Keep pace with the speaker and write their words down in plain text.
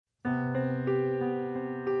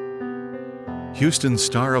Houston's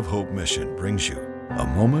Star of Hope mission brings you a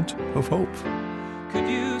moment of hope. Could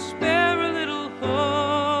you spare a little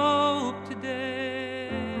hope today?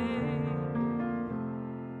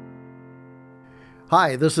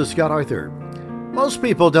 Hi, this is Scott Arthur. Most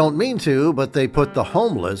people don't mean to, but they put the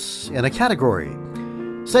homeless in a category.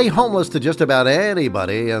 Say homeless to just about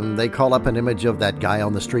anybody, and they call up an image of that guy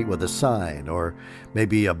on the street with a sign, or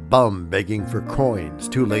maybe a bum begging for coins,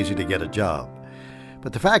 too lazy to get a job.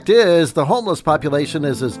 But the fact is, the homeless population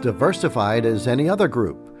is as diversified as any other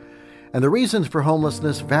group. And the reasons for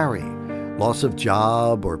homelessness vary. Loss of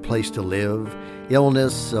job or place to live,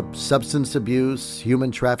 illness, substance abuse, human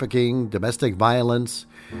trafficking, domestic violence,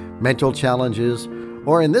 mental challenges,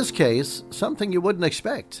 or in this case, something you wouldn't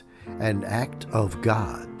expect, an act of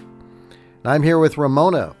God. I'm here with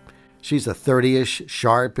Ramona. She's a 30-ish,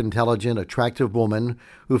 sharp, intelligent, attractive woman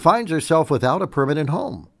who finds herself without a permanent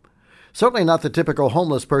home. Certainly not the typical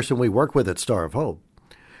homeless person we work with at Star of Hope.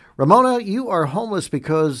 Ramona, you are homeless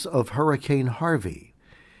because of Hurricane Harvey.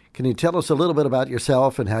 Can you tell us a little bit about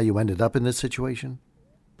yourself and how you ended up in this situation?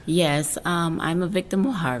 Yes, I'm a victim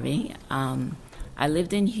of Harvey. I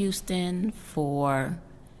lived in Houston for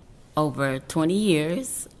over 20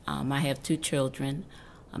 years. I have two children,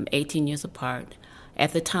 18 years apart.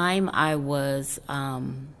 At the time, I was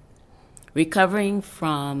recovering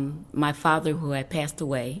from my father who had passed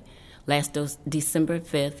away last December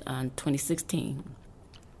 5th, 2016.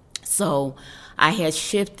 So I had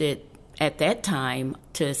shifted at that time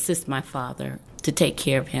to assist my father, to take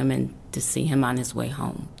care of him and to see him on his way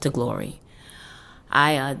home to glory.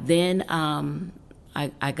 I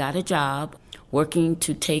got a job working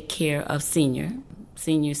to take care of seniors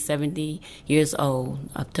 70 years old,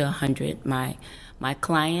 up to 100. My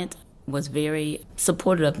client was very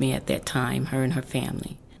supportive of me at that time, her and her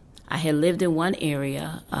family. I had lived in one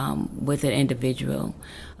area with an individual,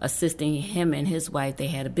 assisting him and his wife. They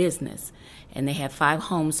had a business, and they had 5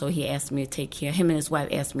 homes, so he asked me to take care. Him and his wife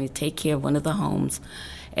asked me to take care of one of the homes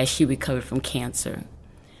as she recovered from cancer.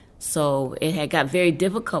 So it had got very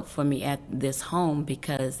difficult for me at this home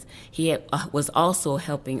because he was also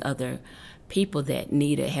helping other people that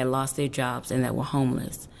had lost their jobs and that were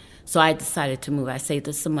homeless. So I decided to move. I saved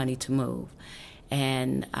up some money to move.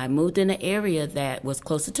 And I moved in an area that was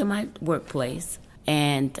closer to my workplace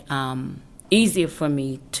and easier for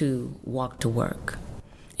me to walk to work.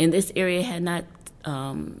 And this area had not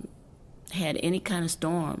had any kind of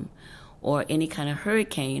storm or any kind of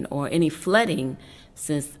hurricane or any flooding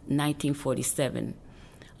since 1947.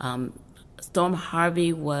 Storm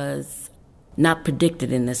Harvey was not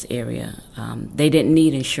predicted in this area. They didn't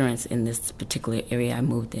need insurance in this particular area I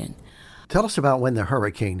moved in. Tell us about when the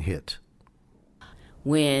hurricane hit.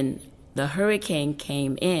 When the hurricane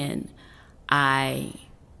came in, I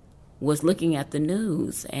was looking at the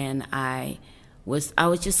news, and I was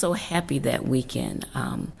just so happy that weekend.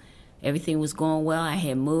 Everything was going well. I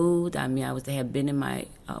had moved. I had been in my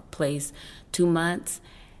place 2 months,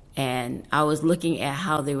 and I was looking at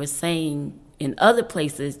how they were saying in other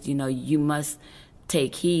places, you must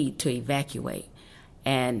take heed to evacuate.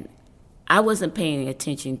 And I wasn't paying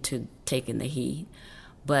attention to taking the heed.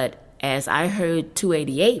 But as I heard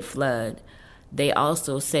 288 flood, they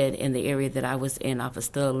also said in the area that I was in off of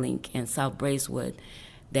Sterling and South Bracewood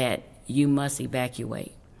that you must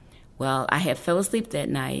evacuate. Well, I had fell asleep that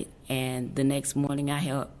night, and the next morning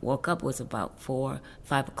I woke up, was about 4,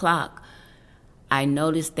 5 o'clock. I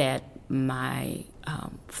noticed that my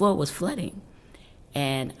floor was flooding,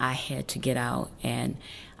 and I had to get out, and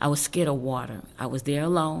I was scared of water. I was there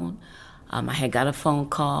alone. I had got a phone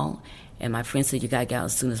call, and my friend said, you got to get out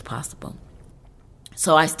as soon as possible.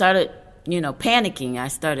 So I started, panicking. I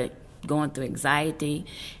started going through anxiety.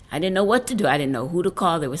 I didn't know what to do. I didn't know who to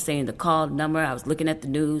call. They were saying the call number. I was looking at the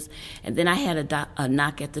news. And then I had a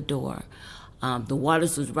knock at the door. The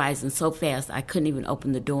waters was rising so fast, I couldn't even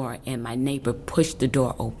open the door. And my neighbor pushed the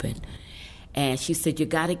door open. And she said, you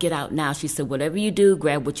got to get out now. She said, whatever you do,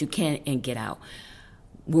 grab what you can and get out.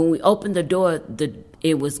 When we opened the door,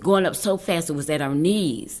 it was going up so fast, it was at our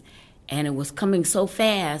knees. And it was coming so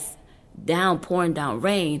fast, pouring down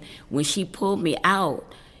rain. When she pulled me out,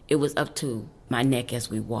 it was up to my neck as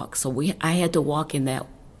we walked. So I had to walk in that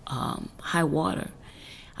high water.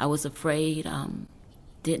 I was afraid,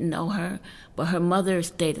 didn't know her, but her mother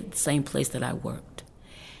stayed at the same place that I worked.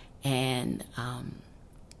 And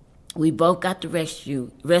we both got the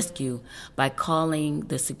rescue by calling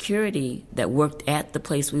the security that worked at the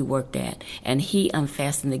place we worked at, and he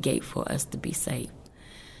unfastened the gate for us to be safe.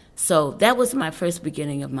 So that was my first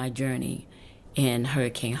beginning of my journey in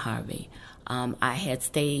Hurricane Harvey. I had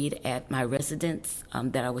stayed at my residence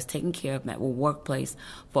that I was taking care of, my workplace,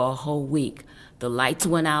 for a whole week. The lights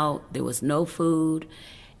went out, there was no food,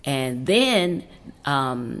 and then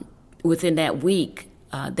within that week,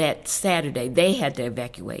 that Saturday, they had to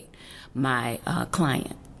evacuate my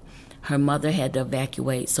client. Her mother had to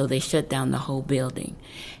evacuate, so they shut down the whole building.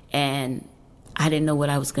 And I didn't know what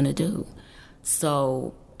I was going to do.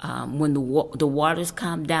 So when the waters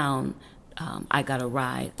calmed down, I got a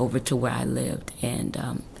ride over to where I lived,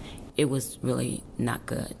 and it was really not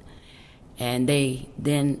good. And they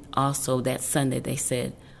then also that Sunday they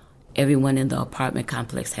said everyone in the apartment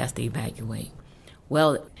complex has to evacuate.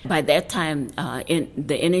 Well, by that time,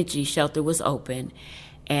 the energy shelter was open,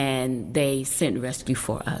 and they sent rescue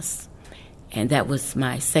for us. And that was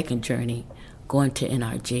my second journey, going to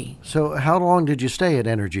NRG. So how long did you stay at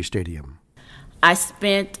Energy Stadium? I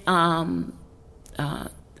spent the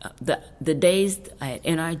days at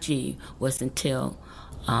NRG was until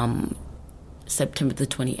September the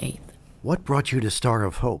 28th. What brought you to Star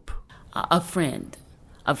of Hope? A friend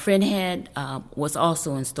had was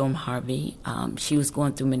also in Storm Harvey. She was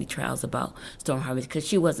going through many trials about Storm Harvey because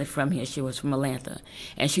she wasn't from here. She was from Atlanta,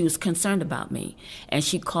 and she was concerned about me. And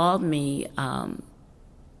she called me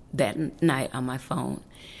that night on my phone,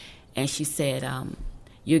 and she said,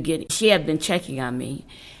 she had been checking on me,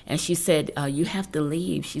 and she said, you have to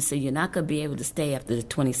leave. She said, you're not going to be able to stay after the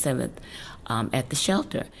 27th at the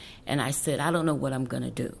shelter. And I said, I don't know what I'm going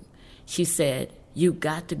to do. She said, you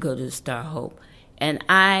got to go to the Star Hope. And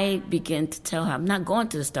I began to tell her, I'm not going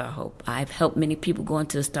to the Star Hope. I've helped many people go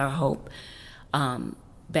into the Star Hope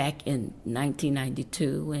back in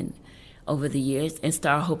 1992 and over the years, and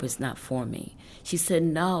Star Hope is not for me. She said,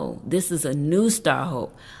 no, this is a new Star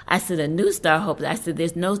Hope. I said, a new Star Hope? I said,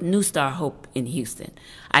 there's no new Star Hope in Houston.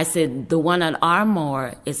 I said, the one on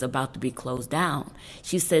Armour is about to be closed down.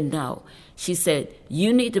 She said, no. She said,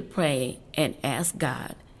 you need to pray and ask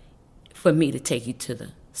God for me to take you to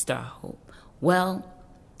the Star Hope. Well,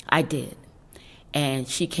 I did. And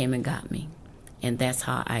she came and got me. And that's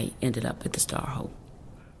how I ended up at the Star Hope.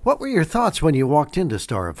 What were your thoughts when you walked into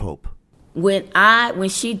Star of Hope? When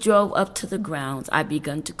she drove up to the grounds, I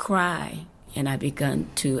began to cry, and I began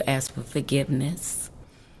to ask for forgiveness.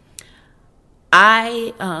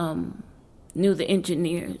 I knew the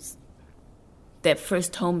engineers that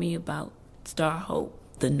first told me about Star Hope,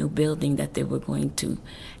 the new building that they were going to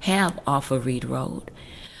have off of Reed Road.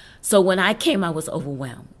 So when I came, I was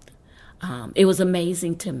overwhelmed. It was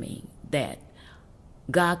amazing to me that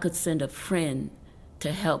God could send a friend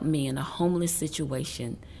to help me in a homeless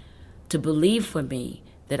situation, to believe for me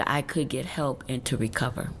that I could get help and to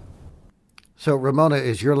recover. So, Ramona,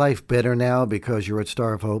 is your life better now because you're at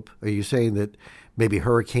Star of Hope? Are you saying that maybe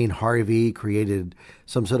Hurricane Harvey created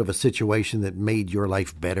some sort of a situation that made your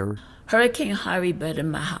life better? Hurricane Harvey bettered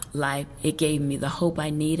my life. It gave me the hope I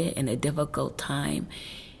needed in a difficult time.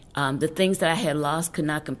 The things that I had lost could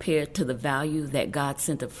not compare to the value that God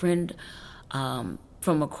sent a friend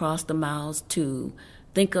from across the miles to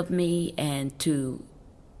think of me and to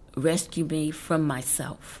rescue me from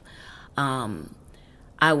myself.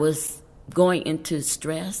 I was going into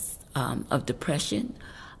stress of depression.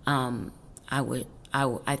 I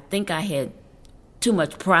think I had too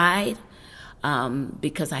much pride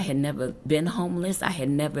because I had never been homeless. I had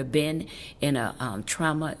never been in a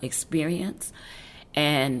trauma experience.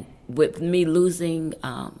 And with me losing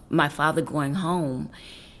my father going home,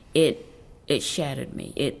 it shattered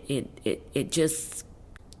me. It just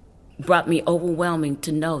brought me overwhelming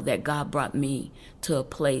to know that God brought me to a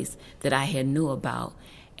place that I had knew about,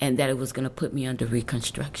 and that it was going to put me under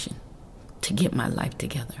reconstruction to get my life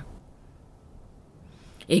together.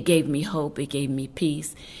 It gave me hope. It gave me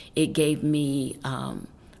peace. It gave me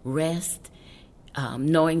rest,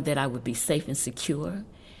 knowing that I would be safe and secure.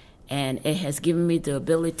 And it has given me the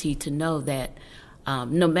ability to know that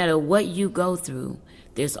no matter what you go through,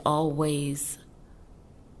 there's always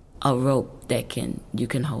a rope that you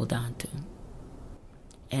can hold on to.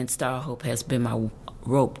 And Star Hope has been my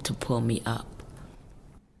rope to pull me up.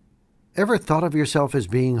 Ever thought of yourself as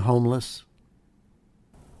being homeless?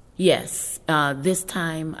 Yes. This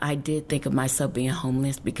time I did think of myself being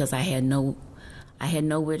homeless because I had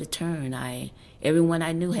nowhere to turn. Everyone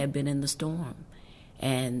I knew had been in the storm,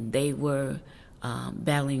 and they were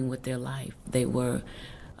battling with their life. They were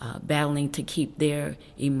battling to keep their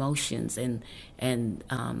emotions and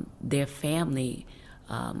their family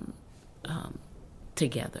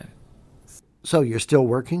together. So you're still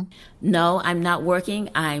working? No, I'm not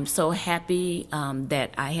working. I'm so happy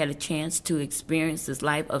that I had a chance to experience this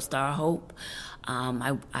life of Star Hope.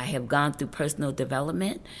 I have gone through personal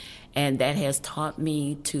development, And that has taught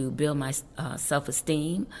me to build my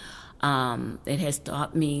self-esteem. It has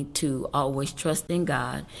taught me to always trust in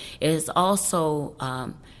God. It has also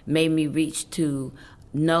made me reach to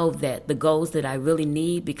know that the goals that I really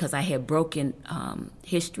need, because I had broken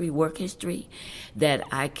work history, that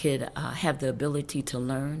I could have the ability to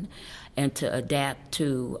learn and to adapt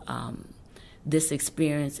to this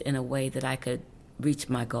experience in a way that I could reach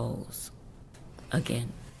my goals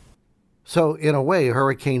again. So, in a way,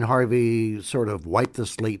 Hurricane Harvey sort of wiped the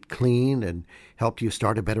slate clean and helped you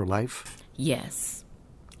start a better life? Yes.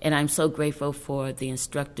 And I'm so grateful for the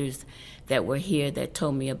instructors that were here that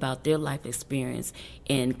told me about their life experience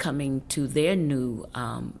in coming to their new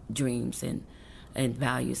dreams and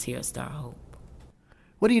values here at Star Hope.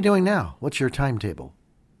 What are you doing now? What's your timetable?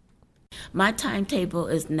 My timetable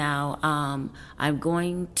is now I'm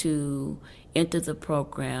going to enter the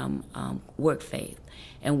program Work Faith.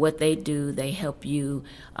 And what they do, they help you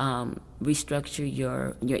restructure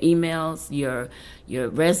your emails, your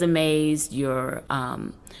resumes, your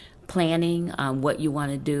planning, what you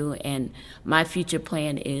want to do. And my future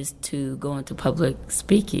plan is to go into public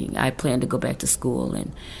speaking. I plan to go back to school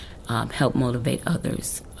and help motivate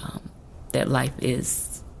others that life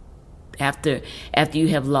is, after you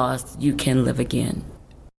have lost, you can live again.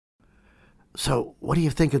 So what do you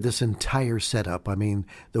think of this entire setup? I mean,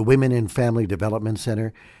 the Women and Family Development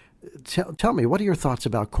Center. Tell me, what are your thoughts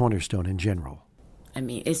about Cornerstone in general? I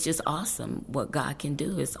mean, it's just awesome what God can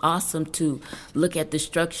do. It's awesome to look at the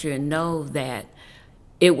structure and know that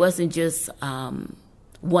it wasn't just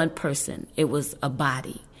one person. It was a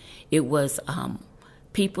body. It was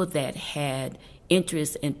people that had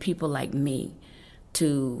interest in people like me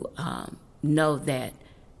to know that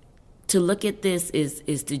to look at this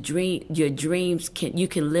is to dream. Your dreams you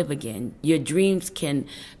can live again. Your dreams can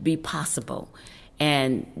be possible.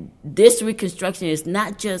 And this reconstruction is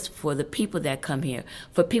not just for the people that come here,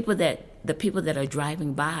 for the people that are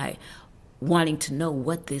driving by wanting to know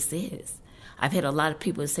what this is. I've had a lot of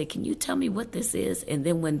people say, "Can you tell me what this is?" And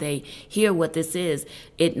then when they hear what this is,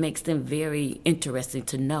 it makes them very interested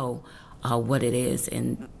to know what it is.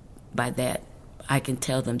 And by that, I can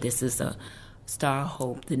tell them this is a Star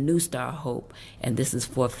Hope, the new Star Hope, and this is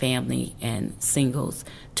for family and singles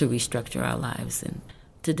to restructure our lives and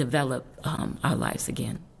to develop our lives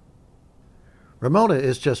again. Ramona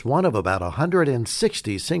is just one of about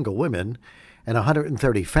 160 single women and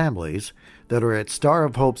 130 families that are at Star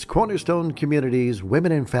of Hope's Cornerstone Community's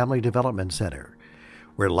Women and Family Development Center,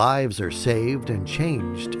 where lives are saved and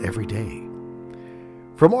changed every day.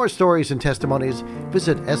 For more stories and testimonies,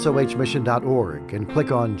 visit sohmission.org and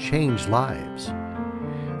click on Change Lives.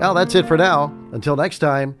 Now that's it for now. Until next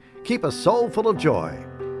time, keep a soul full of joy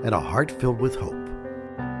and a heart filled with hope.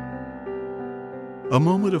 A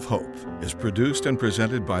Moment of Hope is produced and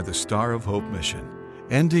presented by the Star of Hope mission,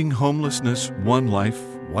 ending homelessness one life,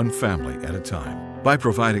 one family at a time, by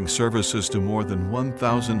providing services to more than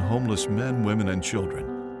 1,000 homeless men, women, and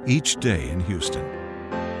children each day in Houston.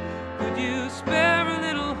 Could you spare a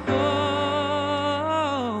little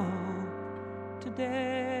hope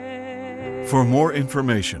today? For more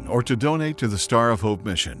information or to donate to the Star of Hope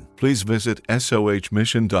mission, please visit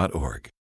sohmission.org.